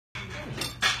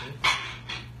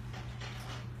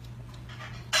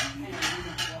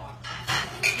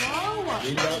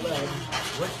Read it out loud.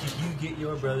 What did you get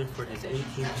your brother for his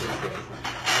 18th birthday?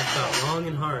 I thought long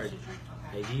and hard.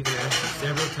 I've even asked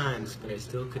him several times, but I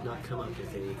still could not come up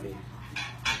with anything.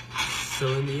 So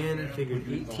in the end, I figured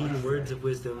 18 words of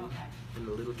wisdom and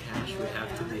a little cash would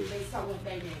have to do.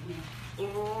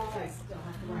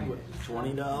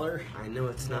 $20? I know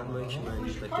it's not much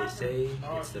money, but they say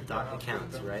it's the thought that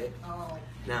counts, right?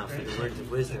 Now for the words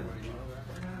of wisdom.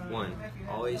 1.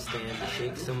 Always stand to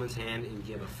shake someone's hand and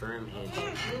give a firm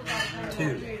handshake.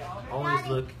 2. Always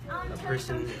look a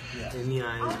person in the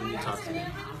eyes when you talk to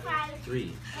them.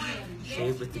 3.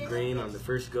 Shave with the grain on the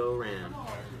first go around.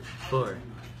 4.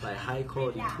 Buy high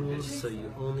quality tools so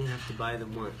you only have to buy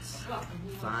them once.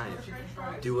 5.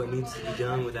 Do what needs to be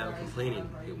done without complaining.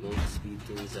 It won't speed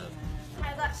things up.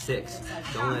 6.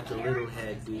 Don't let the little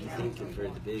head do the thinking for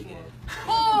the big head.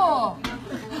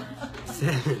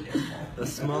 7. A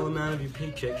small amount of your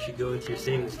paycheck should go into your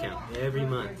savings account every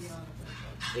month.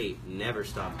 8. Never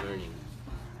stop learning.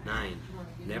 9.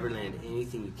 Never land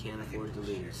anything you can't afford to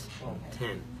lose.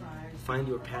 10. Find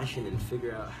your passion and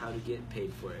figure out how to get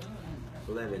paid for it.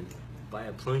 11. Buy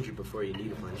a plunger before you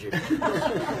need a plunger.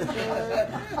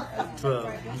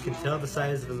 12. You can tell the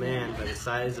size of a man by the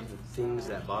size of the things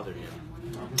that bother him.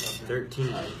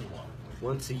 13.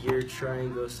 Once a year, try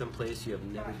and go someplace you have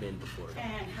never been before.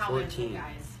 14.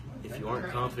 If you aren't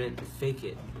confident, fake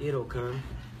it. It'll come.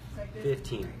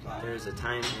 15. There is a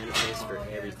time and a place for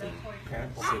everything.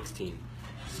 16.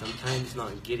 Sometimes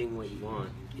not getting what you want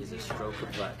is a stroke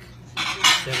of luck.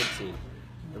 17.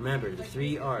 Remember the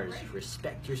 3 R's.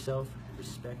 Respect yourself,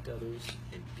 respect others,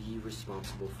 and be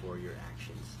responsible for your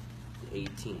actions.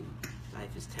 18.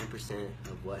 Life is 10%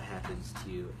 of what happens to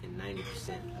you and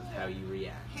 90% of how you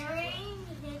react.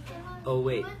 Oh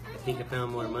wait, I think I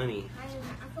found more money.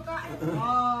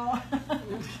 Oh.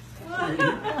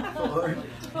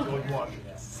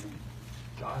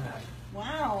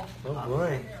 Wow. Oh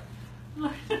boy.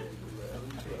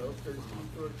 12, 13,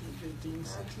 14, 15,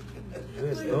 16,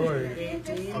 Good Lord.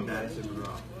 18.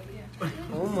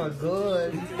 Oh my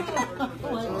God.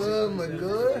 Oh my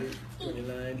God.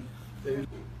 29, 30.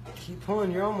 Keep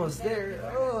pulling, you're almost there.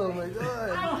 Oh my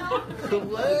God.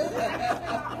 What?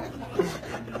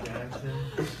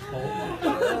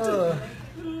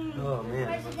 Oh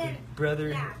man.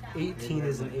 Brother, 18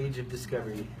 is an age of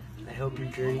discovery. I hope your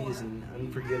journey is an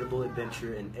unforgettable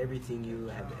adventure and everything you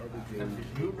have ever dreamed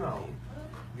of being.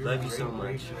 Love you so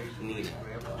much, Nina.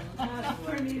 That's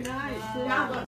pretty nice.